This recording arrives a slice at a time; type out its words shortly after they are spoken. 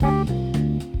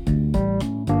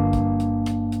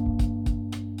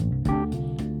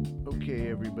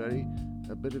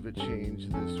bit of a change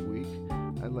this week.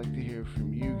 I'd like to hear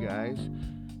from you guys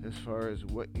as far as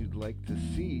what you'd like to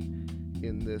see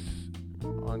in this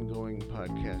ongoing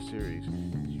podcast series.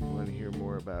 Do you want to hear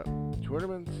more about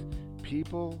tournaments,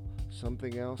 people,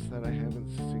 something else that I haven't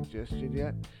suggested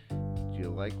yet? Do you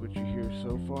like what you hear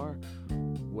so far?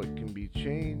 What can be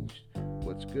changed?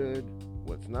 What's good?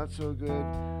 What's not so good?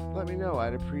 Let me know.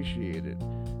 I'd appreciate it.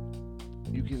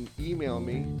 You can email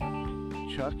me,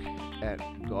 Chuck at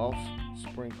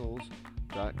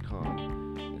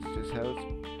golfsprinkles.com. It's just how it's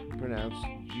pronounced,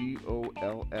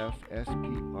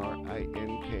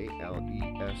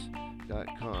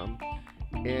 golfsprinkles.com.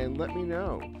 And let me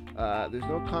know. There's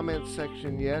no comment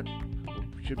section yet.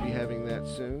 We should be having that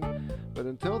soon. But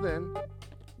until then,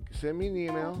 send me an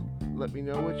email. Let me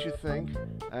know what you think,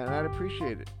 and I'd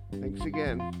appreciate it. Thanks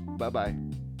again. Bye-bye.